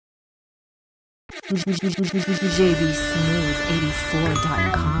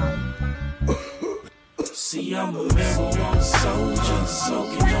JBSmooth84.com. See, I'm a marijuana soldier,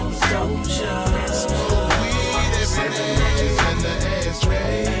 soaking on doja. Seven inches in the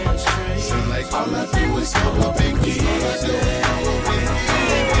ashtray. Seem like all I do is smoke up and get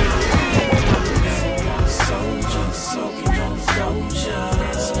Marijuana soldier, soaking on doja.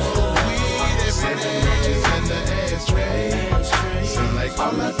 Seven inches in the ashtray. Seem like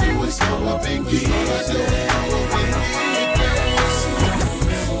all I do is smoke up and get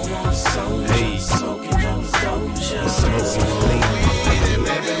Hey, soaking on doja. smoking 11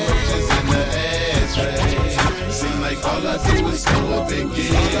 inches in the ashtray. Seem like all I do is smoke up and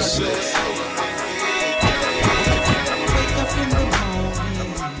get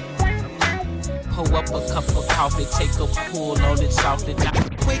Pour up a cup of coffee, take a pull on it softly.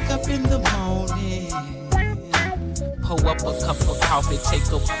 Wake up in the morning. Pour up a cup of coffee, take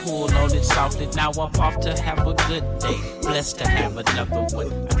a pull on it softly. Now I'm off to have a good day, blessed to have another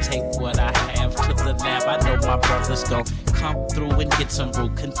one. I take what I have to the lab. I know my brothers gon' come through and get some brew.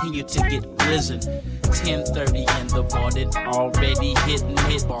 Continue to get risen. 10:30 in the morning, already hitting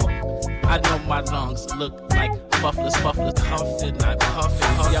it ball. I know my lungs look like mufflers, huffing, I'm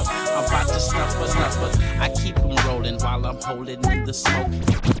puffing. Yup, I'm about to snuff. I keep them rolling while I'm holding in the smoke.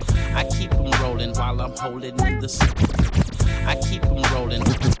 I keep them rolling while I'm holding in the smoke. I keep them rolling.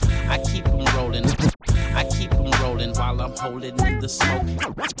 I keep them rolling. I keep them rolling while I'm holding in the smoke.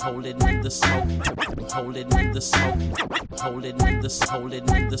 Holding in the smoke. Holding in the smoke. Holding in the holding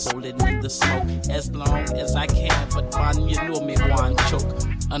in the smoke. As long as I can, but man, you know me one choke.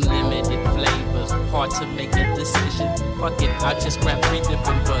 Unlimited flavors, hard to make a decision. Fuck it, I'll just grab 3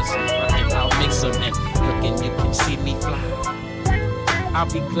 different buzzes. Fuck it, I'll mix them and look and you can see me fly. I'll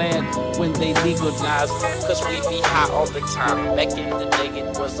be glad when they legalize, cause we be high all the time. Back in the day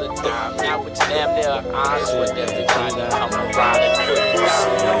it was a dime, now it's damn near odds with everybody come around and put it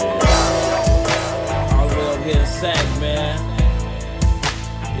down. All the way up here in Sac, man.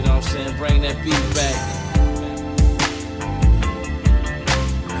 You know what I'm saying? Bring that beat back.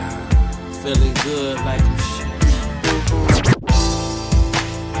 Feeling good like I'm shit.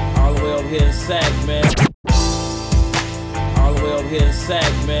 All the way up here in Sac, man. All the way up here in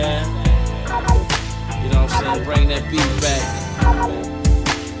Sac, man. You know what I'm saying? Bring that beat back.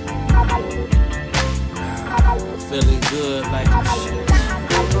 Feeling good like I'm shit.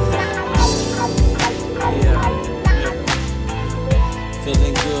 Yeah.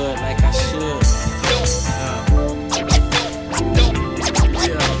 Feeling good like I should.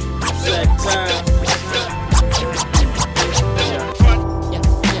 Sac time.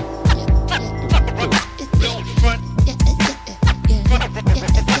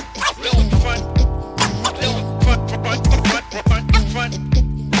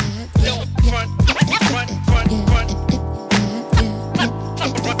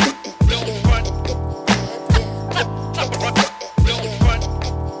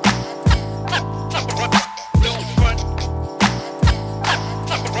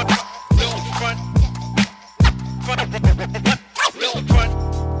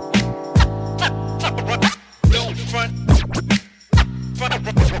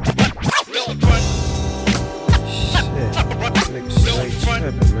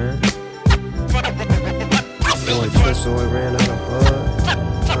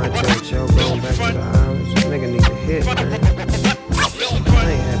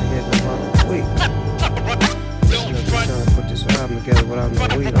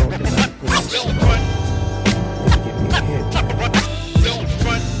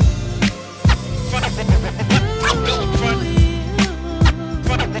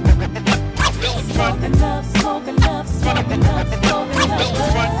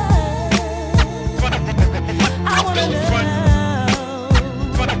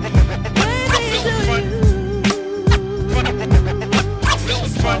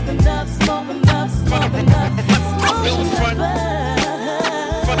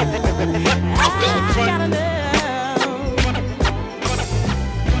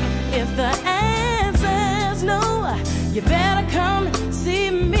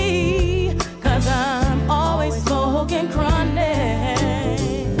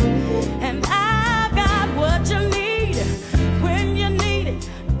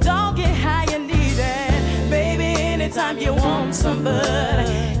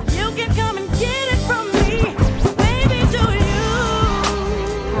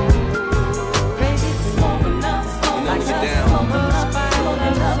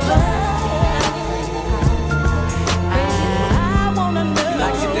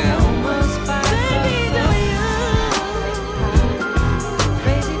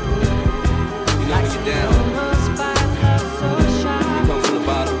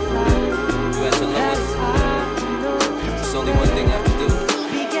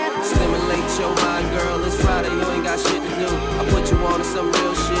 some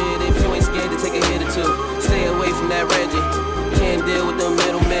real shit if you ain't scared to take a hit or two. Stay away from that Reggie. Can't deal with them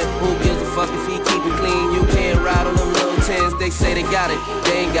middlemen. Who gives a fuck if he keep it clean? You can't ride on them little tens. They say they got it,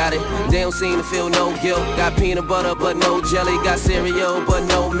 they ain't got it. They don't seem to feel no guilt. Got peanut butter but no jelly. Got cereal but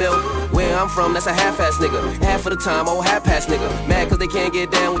no milk. Where I'm from, that's a half-ass nigga. Half of the time, old half-pass nigga. Mad cause they can't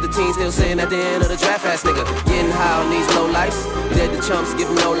get down with the team. Still sitting at the end of the draft-ass nigga. Getting high on these low lights. Dead the chumps, give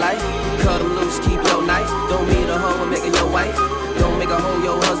them no life. Cut them loose, keep your knife. Don't meet a hoe and making your wife. Don't make a hoe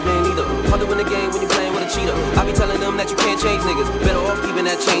your husband either. Hard to win the game when you playing with a cheater. I be telling them that you can't change niggas. Better off keeping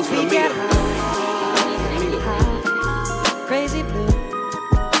that change for the meter. Crazy blue,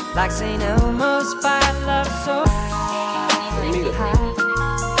 like St. Elmo's fire love so.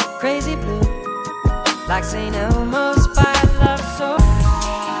 Crazy blue, like St. Elmo's fire love so.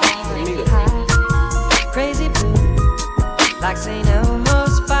 Crazy blue, like St.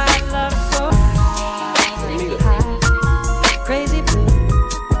 Elmo's fire love so. Crazy blue,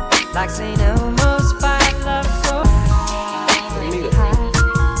 like St. Elmo's fire love so.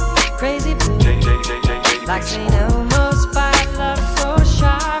 Crazy blue, like St. Elmo's fire love so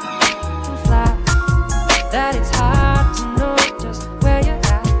sharp and flat that it's hard to know just where you're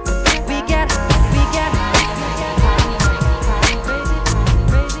at. We get high, we get high, crazy blue,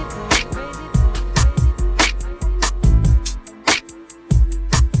 crazy blue, crazy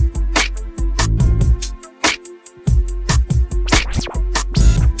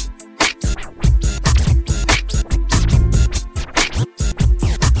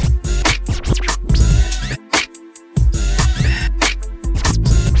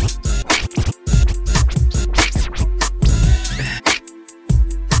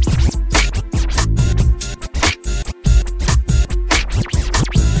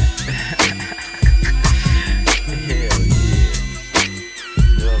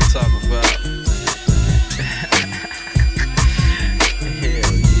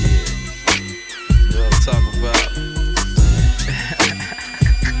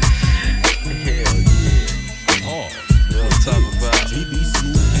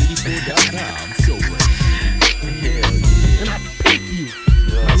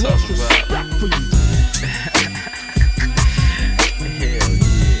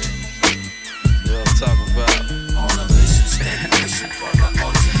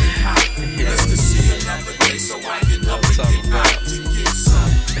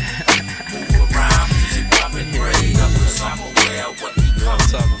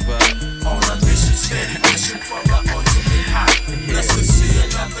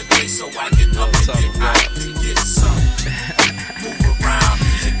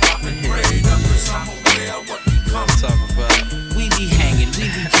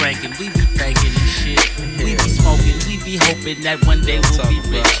that one day we'll be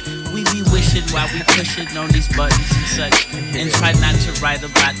rich. We be wishing while we pushing on these buttons and such, and try not to write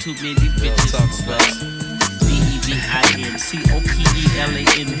about too many bitches and sluts.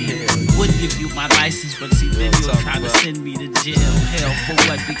 BEVINCOPELAND would give you my license, but see then you'll try to send me to jail. Hell for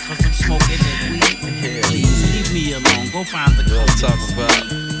what? Because I'm smoking that weed. Please leave me alone. Go find the coke.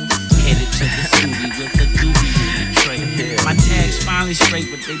 Headed to the studio with the doobie in the tray. My tag's finally straight,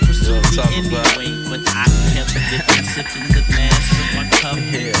 but they pursued me anyway. But I kept dipping, sipping the last of my cup.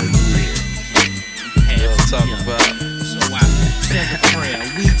 So I said a prayer,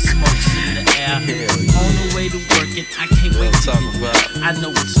 weed smokes in the air. On the way to work and I can't wait to get there. I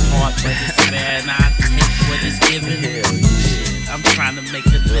know it's hard, but it's fair, and I take what is given. Shit, I'm trying to make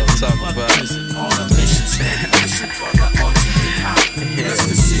a living. Fuck prison. On a mission, steady mission for the ultimate high. Just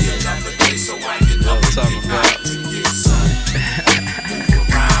to see another day so I can up and get high to get some. Move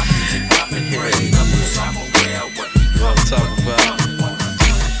around, music popping, braid up, cause I'm aware of what we come about.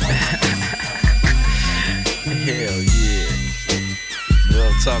 Hell yeah. What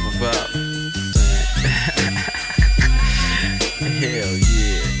I'm talking about. Hell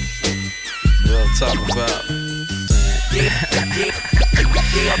yeah. What I'm talking about. Hell yeah.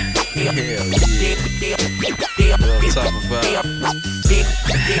 What I'm talking about. Hell yeah.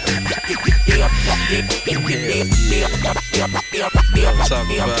 What I'm talking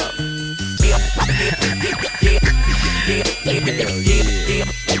about.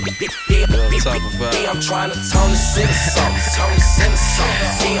 I'm trying to turn this into something, turn this into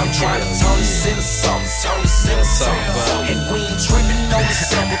something. I'm trying to turn this into something, turn this into something. And we ain't tripping on the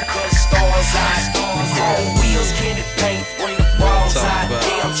sun because stars out. On wheels, candy paint, bring the balls out.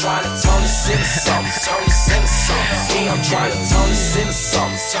 Yeah, I'm trying to turn this into something, turn this into something. Yeah, I'm trying to turn this into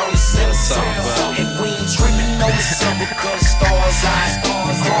something, turn this into something. And we ain't tripping on the sun because stars out.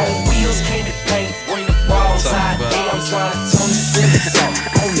 On wheels, candy paint, bring the balls out. Yeah, I'm trying to turn this into something.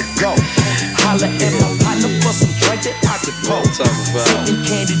 On the go. Holla at my partner for some drink that I could pole. Sipping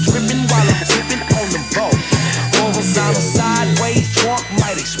candy dripping while I'm tipping on the boat. Horizontal sideways, trunk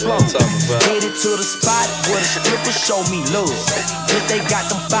might explode. Headed to the spot where the strippers show me love. Cause they got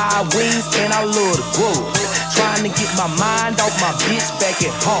them 5 wings and I love the grub. Trying to get my mind off my bitch back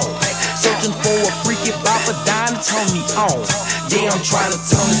at home. Searching for a freaky bopper dime to turn me on. Yeah, I'm trying to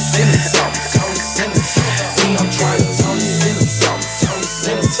turn this into something. Yeah, I'm trying to turn this into something.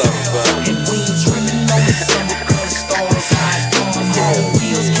 And we ain't tripping on the summer cause the stars high. Home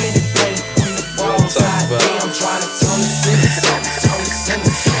wheels candy play when the ball's high. Yeah, I'm trying to turn this into something.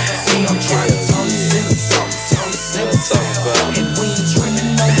 Yeah, I'm trying to turn this into something. And we ain't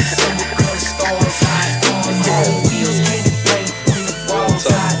tripping on the summer cause the stars high. Home wheels candy play when the ball's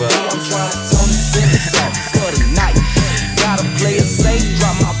high. Yeah, I'm trying to turn this into something for the night. Gotta play it safe,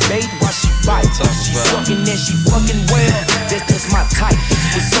 drop my bait while she bites. She sucking and she fucking well, that's just my type.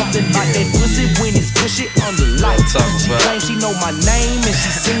 There's something about that pussy when it's gushy under lights. She claims she know my name and she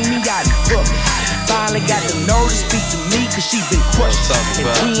seen me out in public. Finally got the nerve to speak to me cause she been crushed. And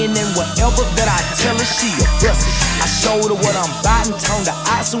being in whatever that I tell her she a busted. I showed her what I'm about and turned her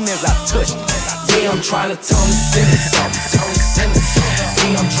out soon as I touched it. Yeah, I'm trying to turn this into something.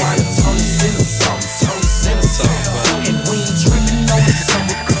 Yeah, I'm trying to turn this into something. And we ain't tripping on the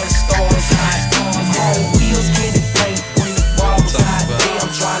summer cause the stars high. Home wheels candy play when the ball's high. Yeah,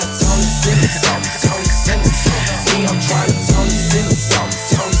 I'm trying to turn this into something. Yeah, I'm trying to turn this into something.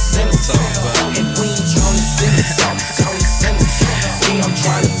 And we ain't trying to turn this into something. Yeah, I'm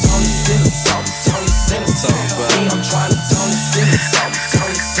trying to turn this into something. Yeah, I'm trying to turn this into something.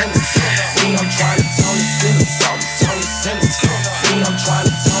 Yeah, I'm trying to turn this into something. Yeah, I'm trying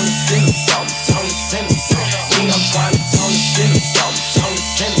to turn this into something. Yeah, I'm trying to turn this into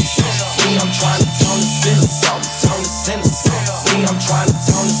something. Yeah, I'm trying to turn this into something. Yeah, I'm trying to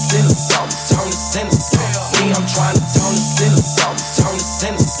turn this into something. Yeah, I'm trying to turn this into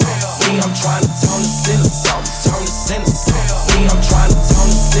something. Yeah, I'm trying to turn this into something. Yeah, I'm trying to turn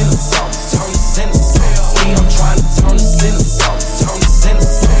this into something. Yeah, I'm trying to turn this into something.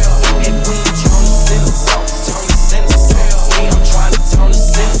 And we ain't trying to turn this into something. Yeah, I'm trying to turn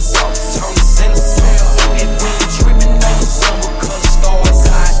this into something. And we ain't tripping on the summer cause the stars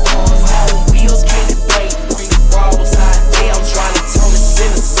high. Home wheels candy play when the ball's high. Yeah, I'm trying to turn this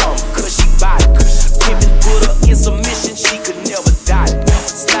into something cause she body. Pimpin' put her in submission, she could never die.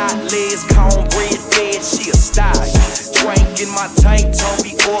 Slide legs, cornbread fed, she a style. Drink in my tank, turn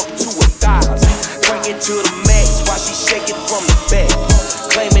me up to 1,000. Drink it to the max while she shake it from the back.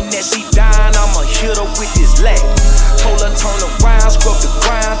 Claiming that she dying, I'ma hit her with this lag. Told her turn around, scrub the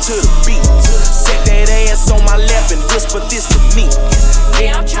ground to the beat. Set that ass on my lap and whisper this to me.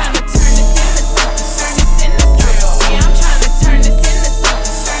 Yeah, I'm trying to turn this into something. Turn this into something. Yeah, I'm trying to turn this into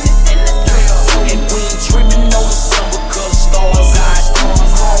something. Turn this into something. And we ain't tripping on the summer cause the stars high.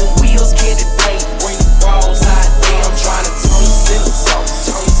 Home wheels candy play when the ball's high. Yeah, I'm trying to turn this into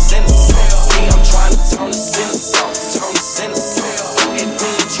something. Yeah, I'm trying to turn this into something. And we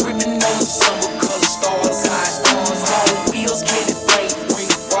ain't tripping on the summer cause the stars high. Home wheels candy play when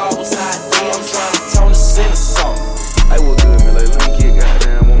the ball's high. Yeah, I'm trying to turn this into something. Hey, what good, man? Let me get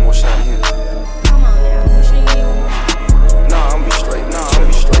goddamn one more shot here. Come on now, we should get one more shot. Nah, I'm be straight. Nah, I'm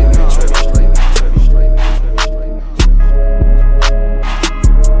be straight, man. Trey be straight.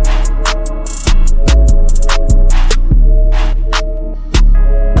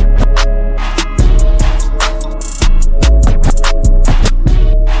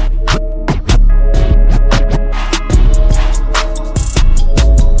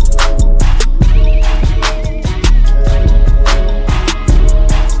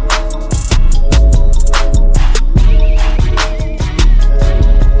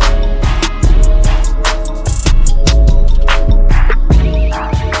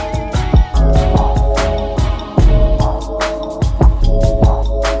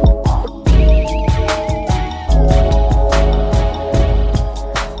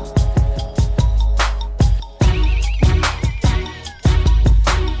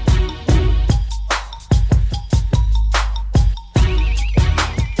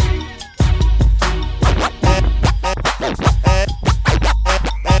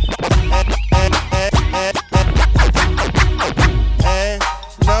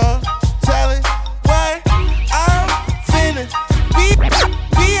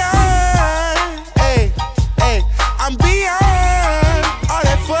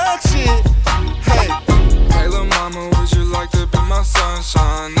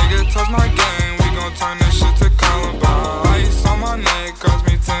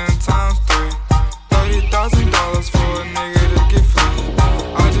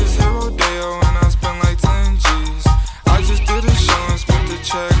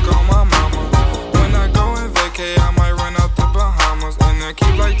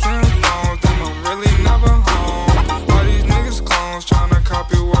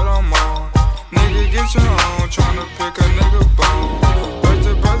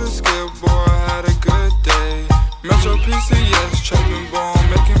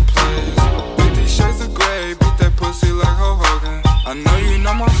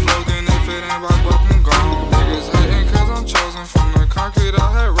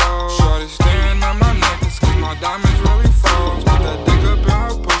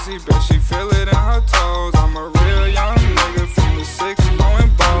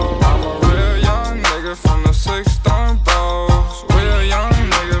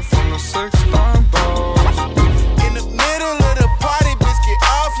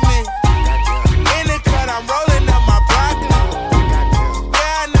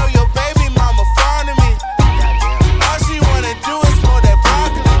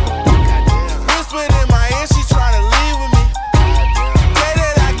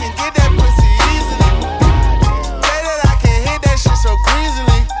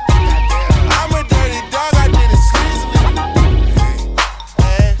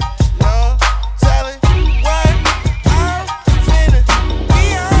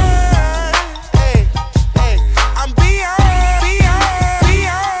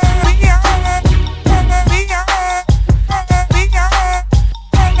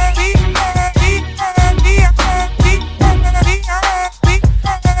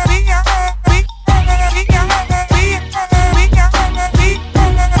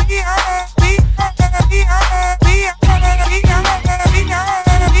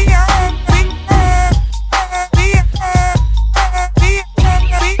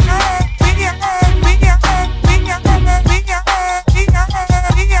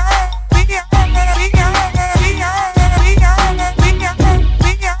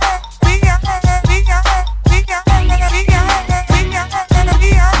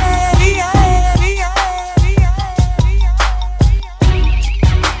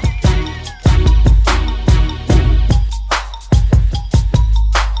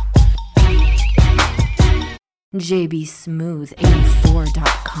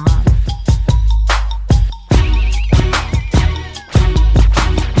 JBSmooth84.com.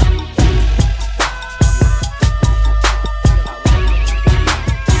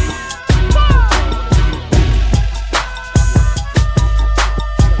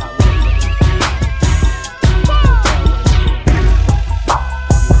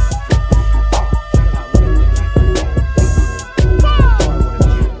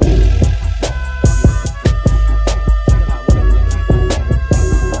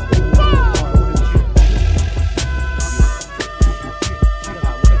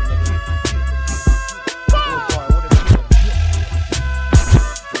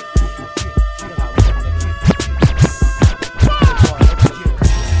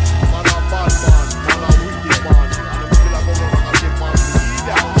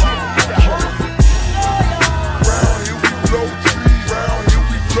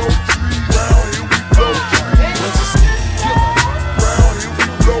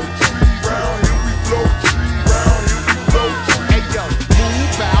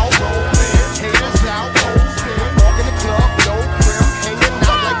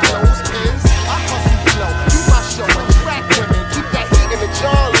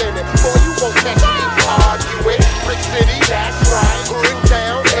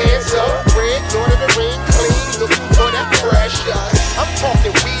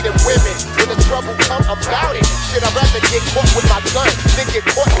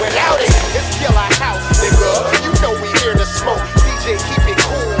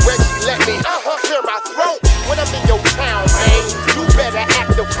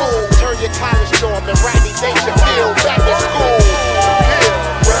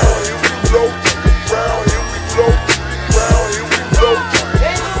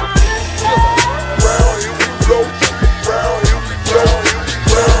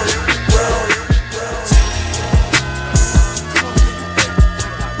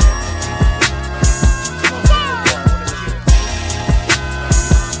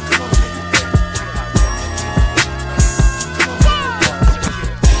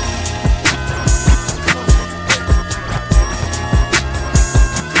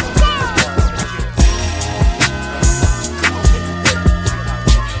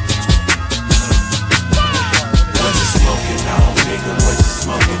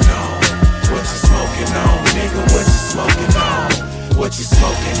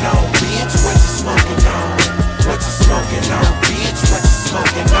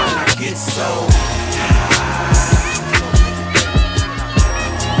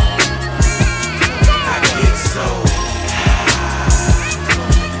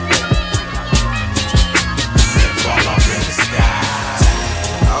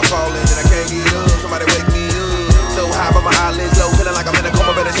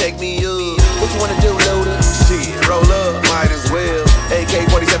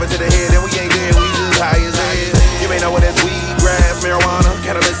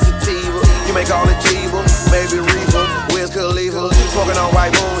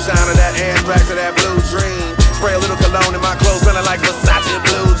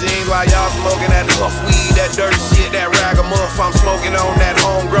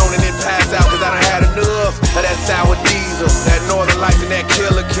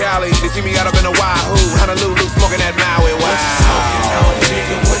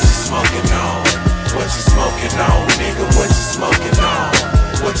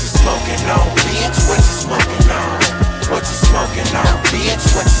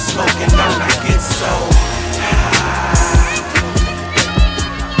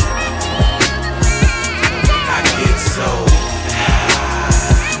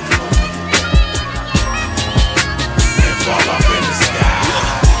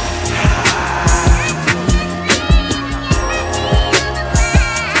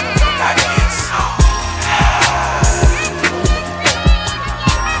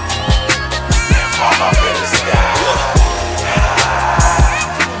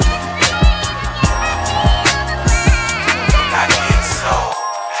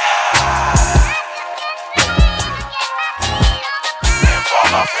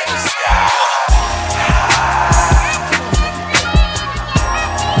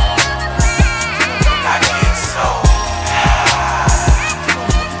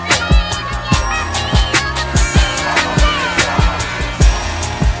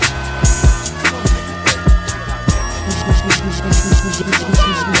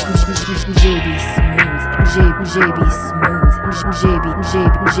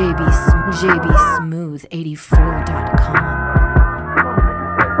 JBSmooth84.com.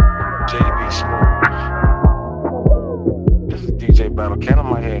 JB Smooth. This is DJ battle. Ken, I'm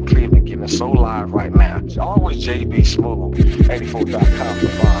out here in Cleveland getting it so live right now. It's always JB Smooth, 84.com for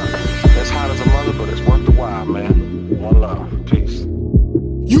mine. It's hot as a mother, but it's worth the while, man. One love. Peace.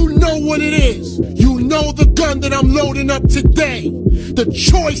 You know what it is. You know the gun that I'm loading up today. The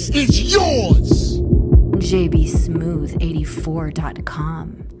choice is yours.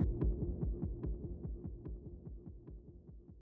 JBSmooth84.com.